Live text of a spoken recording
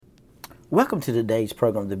Welcome to today's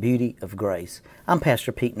program, The Beauty of Grace. I'm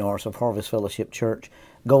Pastor Pete Norris of Harvest Fellowship Church,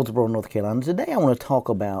 Goldsboro, North Carolina. Today I want to talk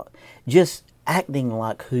about just acting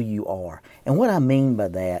like who you are. And what I mean by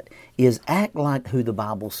that is act like who the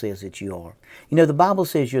Bible says that you are. You know, the Bible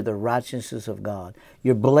says you're the righteousness of God.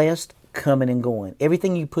 You're blessed coming and going.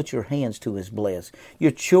 Everything you put your hands to is blessed.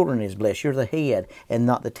 Your children is blessed. You're the head and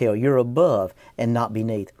not the tail. You're above and not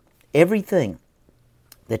beneath. Everything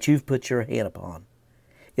that you've put your hand upon,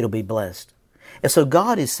 it'll be blessed. And so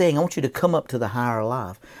God is saying, I want you to come up to the higher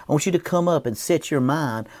life. I want you to come up and set your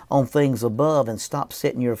mind on things above and stop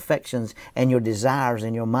setting your affections and your desires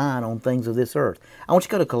and your mind on things of this earth. I want you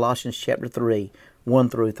to go to Colossians chapter 3, 1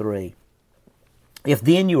 through 3. If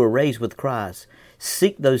then you were raised with Christ,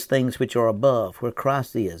 seek those things which are above, where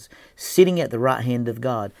Christ is, sitting at the right hand of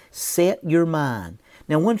God. Set your mind.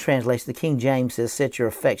 Now, one translation, the King James says, set your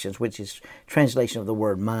affections, which is translation of the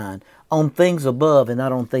word mind, on things above and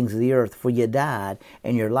not on things of the earth, for you died,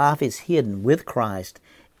 and your life is hidden with Christ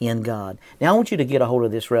in God. Now, I want you to get a hold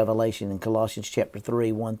of this revelation in Colossians chapter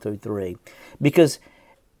 3, 1 through 3, because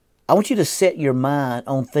I want you to set your mind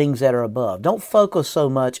on things that are above. Don't focus so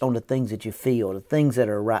much on the things that you feel, the things that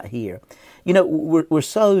are right here. You know, we're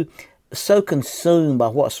so consumed by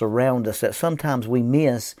what surrounds us that sometimes we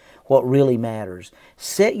miss what really matters.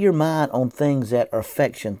 Set your mind on things that are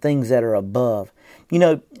affection, things that are above. You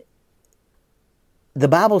know, the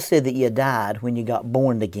Bible said that you died when you got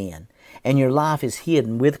born again, and your life is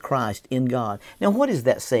hidden with Christ in God. Now, what is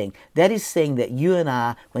that saying? That is saying that you and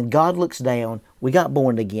I, when God looks down, we got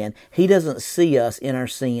born again. He doesn't see us in our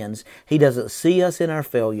sins. He doesn't see us in our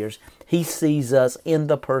failures. He sees us in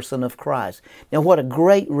the person of Christ. Now, what a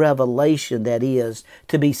great revelation that is,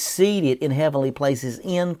 to be seated in heavenly places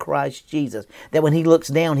in Christ Jesus. That when He looks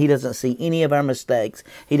down, He doesn't see any of our mistakes.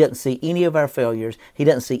 He doesn't see any of our failures. He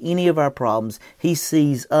doesn't see any of our problems. He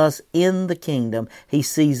sees us in the kingdom. He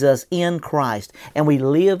sees us in Christ. And we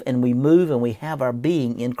live and we move and we have our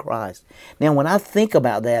being in Christ. Now, when I think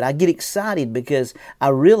about that, I get excited because I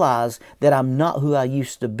realize that I'm not who I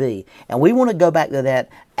used to be. And we want to go back to that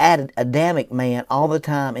Adamic man all the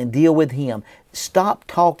time and deal with him. Stop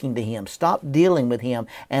talking to him. Stop dealing with him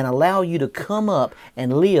and allow you to come up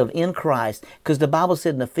and live in Christ. Because the Bible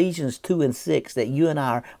said in Ephesians 2 and 6 that you and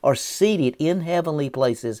I are seated in heavenly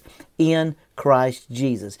places in Christ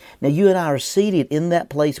Jesus. Now you and I are seated in that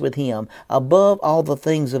place with Him above all the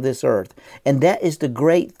things of this earth. And that is the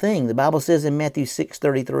great thing. The Bible says in Matthew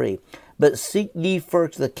 6:33, but seek ye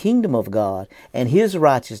first the kingdom of God and His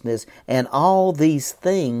righteousness, and all these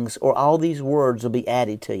things, or all these words, will be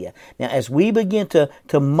added to you. Now, as we begin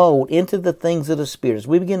to mold into the things of the Spirit, as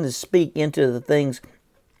we begin to speak into the things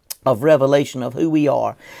of revelation of who we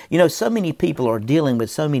are. You know, so many people are dealing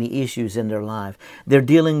with so many issues in their life. They're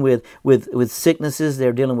dealing with sicknesses.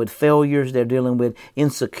 They're dealing with failures. They're dealing with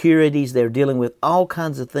insecurities. They're dealing with all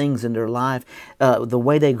kinds of things in their life. The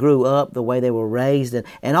way they grew up, the way they were raised,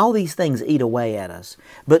 and all these things eat away at us.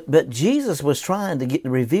 But Jesus was trying to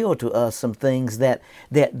reveal to us some things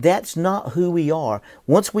that's not who we are.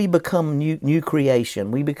 Once we become new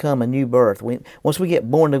creation, we become a new birth. Once we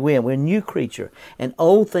get born again, we're a new creature, and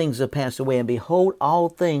old things have passed away, and behold, all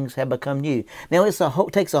things have become new. Now, it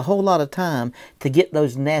takes a whole lot of time to get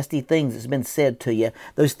those nasty things that's been said to you,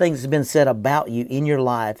 those things that's been said about you in your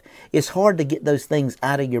life. It's hard to get those things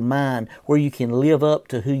out of your mind where you can live up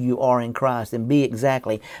to who you are in Christ and be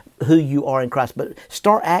exactly who you are in Christ. But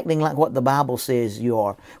start acting like what the Bible says you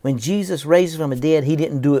are. When Jesus raised from the dead, He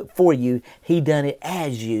didn't do it for you. He done it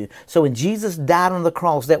as you. So when Jesus died on the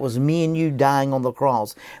cross, that was me and you dying on the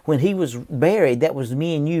cross. When He was buried, that was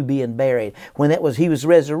me and you being buried. When He was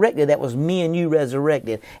resurrected, that was me and you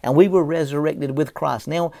resurrected. And we were resurrected with Christ.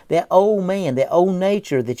 Now, that old man, that old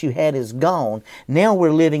nature that you had is gone. Now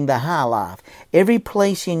we're living the high life. Every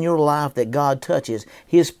place in your life that God touches,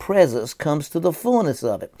 His presence comes to the fullness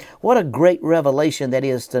of it. What a great revelation that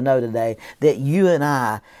is to know today, that you and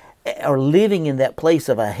I are living in that place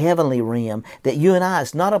of a heavenly realm, that you and I,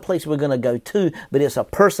 it's not a place we're going to go to, but it's a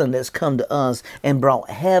person that's come to us and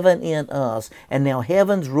brought heaven in us. And now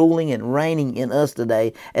heaven's ruling and reigning in us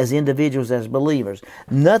today as individuals, as believers.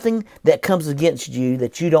 Nothing that comes against you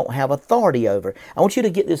that you don't have authority over. I want you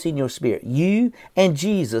to get this in your spirit. You and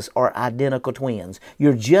Jesus are identical twins.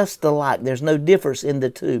 You're just alike. There's no difference in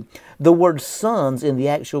the two. The word sons in the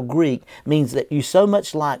actual Greek means that you so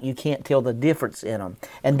much like you can't tell the difference in them.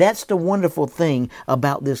 And that's the wonderful thing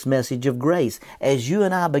about this message of grace. As you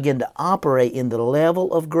and I begin to operate in the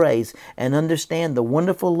level of grace and understand the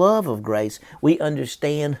wonderful love of grace, we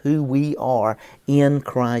understand who we are in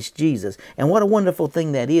Christ Jesus. And what a wonderful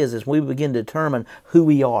thing that is as we begin to determine who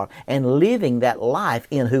we are and living that life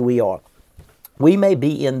in who we are. We may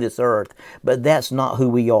be in this earth, but that's not who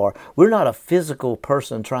we are. We're not a physical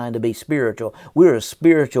person trying to be spiritual. We're a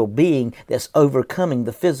spiritual being that's overcoming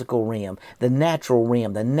the physical realm, the natural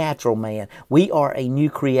man. We are a new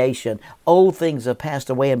creation. Old things have passed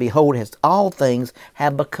away, and behold, all things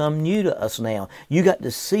have become new to us now. You got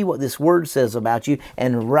to see what this word says about you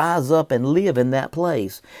and rise up and live in that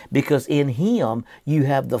place, because in Him you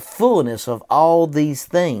have the fullness of all these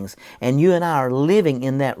things, and you and I are living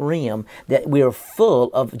in that realm that we are full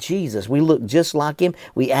of Jesus. We look just like Him.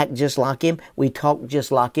 We act just like Him. We talk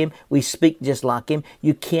just like Him. We speak just like Him.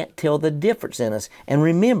 You can't tell the difference in us. And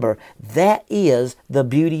remember, that is the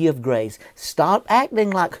beauty of grace. Stop acting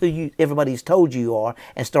like who everybody's told you are,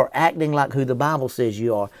 and start acting like who the Bible says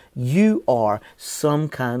you are. You are some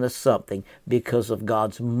kind of something because of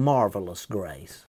God's marvelous grace.